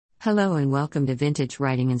Hello and welcome to Vintage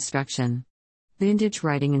Writing Instruction. Vintage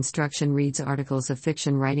Writing Instruction reads articles of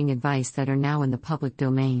fiction writing advice that are now in the public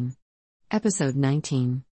domain. Episode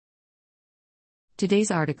 19.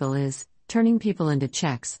 Today's article is Turning People into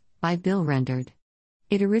Checks by Bill Rendered.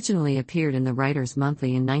 It originally appeared in the Writer's Monthly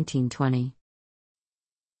in 1920.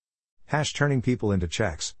 Turning People into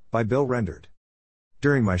Checks by Bill Rendered.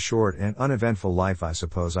 During my short and uneventful life, I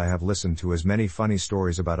suppose I have listened to as many funny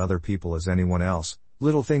stories about other people as anyone else,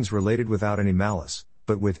 little things related without any malice,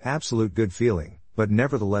 but with absolute good feeling, but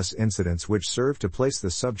nevertheless incidents which serve to place the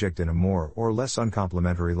subject in a more or less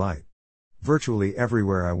uncomplimentary light. Virtually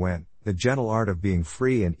everywhere I went, the gentle art of being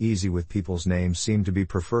free and easy with people's names seemed to be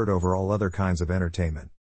preferred over all other kinds of entertainment.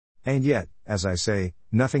 And yet, as I say,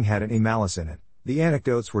 nothing had any malice in it. The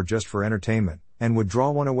anecdotes were just for entertainment, and would draw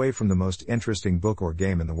one away from the most interesting book or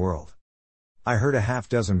game in the world. I heard a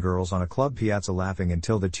half-dozen girls on a club piazza laughing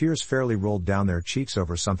until the tears fairly rolled down their cheeks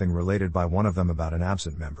over something related by one of them about an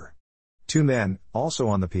absent member. Two men, also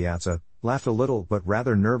on the piazza, laughed a little but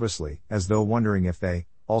rather nervously, as though wondering if they,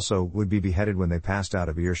 also, would be beheaded when they passed out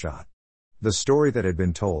of earshot. The story that had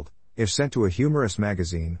been told, if sent to a humorous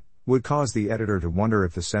magazine, would cause the editor to wonder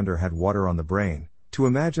if the sender had water on the brain, to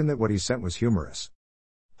imagine that what he sent was humorous.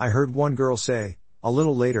 I heard one girl say, a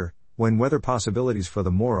little later, when weather possibilities for the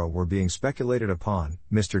morrow were being speculated upon,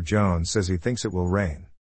 Mr. Jones says he thinks it will rain.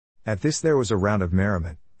 At this there was a round of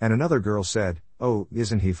merriment, and another girl said, oh,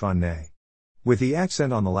 isn't he fun, nay? With the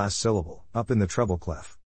accent on the last syllable, up in the treble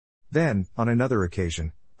clef. Then, on another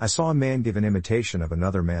occasion, I saw a man give an imitation of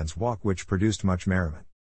another man's walk which produced much merriment.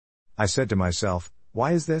 I said to myself,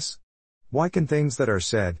 why is this? Why can things that are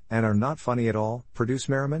said, and are not funny at all, produce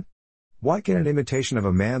merriment? Why can an imitation of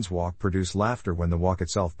a man's walk produce laughter when the walk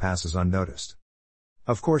itself passes unnoticed?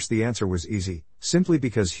 Of course the answer was easy, simply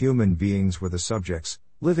because human beings were the subjects,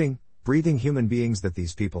 living, breathing human beings that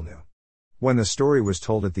these people knew. When the story was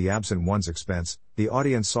told at the absent one's expense, the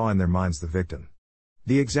audience saw in their minds the victim.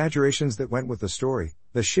 The exaggerations that went with the story,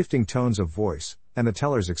 the shifting tones of voice, and the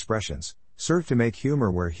teller's expressions, served to make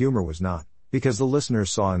humor where humor was not, because the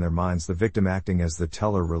listeners saw in their minds the victim acting as the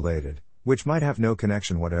teller related, which might have no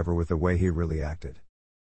connection whatever with the way he really acted.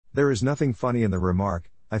 There is nothing funny in the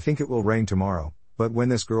remark, I think it will rain tomorrow, but when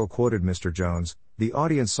this girl quoted Mr. Jones, the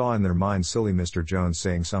audience saw in their mind silly Mr. Jones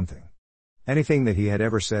saying something. Anything that he had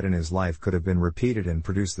ever said in his life could have been repeated and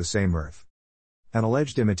produced the same mirth. An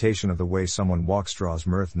alleged imitation of the way someone walks draws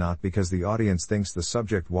mirth not because the audience thinks the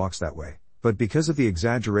subject walks that way, but because of the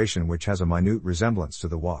exaggeration which has a minute resemblance to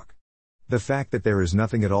the walk. The fact that there is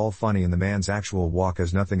nothing at all funny in the man's actual walk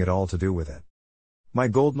has nothing at all to do with it. My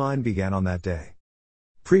goldmine began on that day.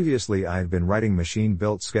 Previously I had been writing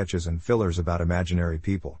machine-built sketches and fillers about imaginary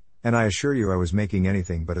people, and I assure you I was making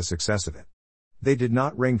anything but a success of it. They did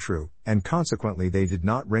not ring true, and consequently they did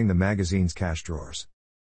not ring the magazine's cash drawers.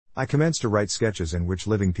 I commenced to write sketches in which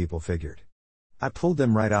living people figured. I pulled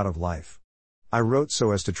them right out of life. I wrote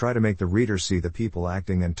so as to try to make the reader see the people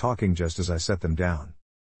acting and talking just as I set them down.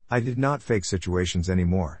 I did not fake situations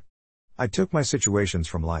anymore. I took my situations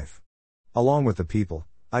from life. Along with the people,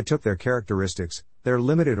 I took their characteristics, their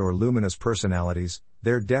limited or luminous personalities,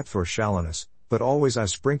 their depth or shallowness, but always I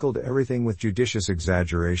sprinkled everything with judicious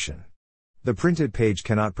exaggeration. The printed page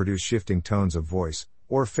cannot produce shifting tones of voice,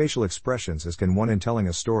 or facial expressions as can one in telling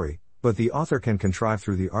a story, but the author can contrive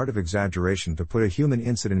through the art of exaggeration to put a human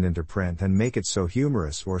incident into print and make it so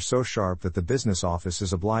humorous or so sharp that the business office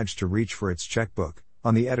is obliged to reach for its checkbook,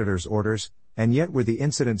 on the editor's orders, and yet were the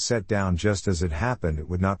incident set down just as it happened it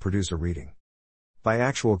would not produce a reading. By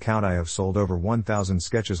actual count I have sold over 1,000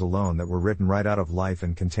 sketches alone that were written right out of life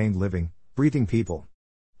and contained living, breathing people.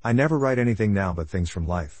 I never write anything now but things from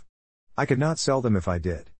life. I could not sell them if I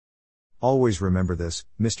did. Always remember this,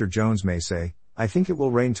 Mr. Jones may say, I think it will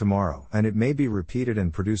rain tomorrow, and it may be repeated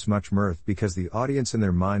and produce much mirth because the audience in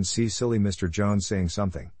their minds sees silly Mr. Jones saying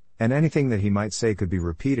something, and anything that he might say could be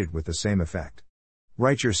repeated with the same effect.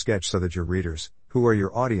 Write your sketch so that your readers, who are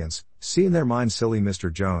your audience, see in their minds silly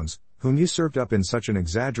Mr. Jones, whom you served up in such an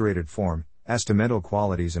exaggerated form, as to mental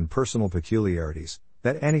qualities and personal peculiarities,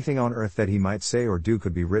 that anything on earth that he might say or do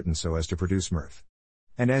could be written so as to produce mirth.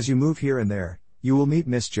 And as you move here and there, you will meet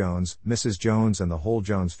Miss Jones, Mrs. Jones and the whole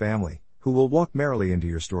Jones family, who will walk merrily into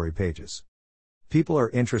your story pages. People are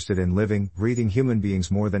interested in living, breathing human beings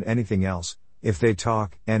more than anything else, if they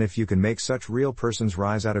talk, and if you can make such real persons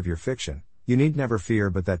rise out of your fiction, you need never fear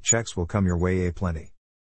but that checks will come your way aplenty.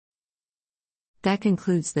 That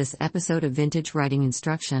concludes this episode of Vintage Writing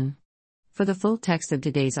Instruction. For the full text of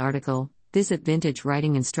today's article, visit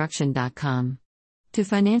vintagewritinginstruction.com. To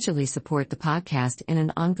financially support the podcast in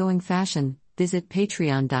an ongoing fashion, visit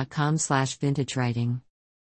patreon.com/vintagewriting.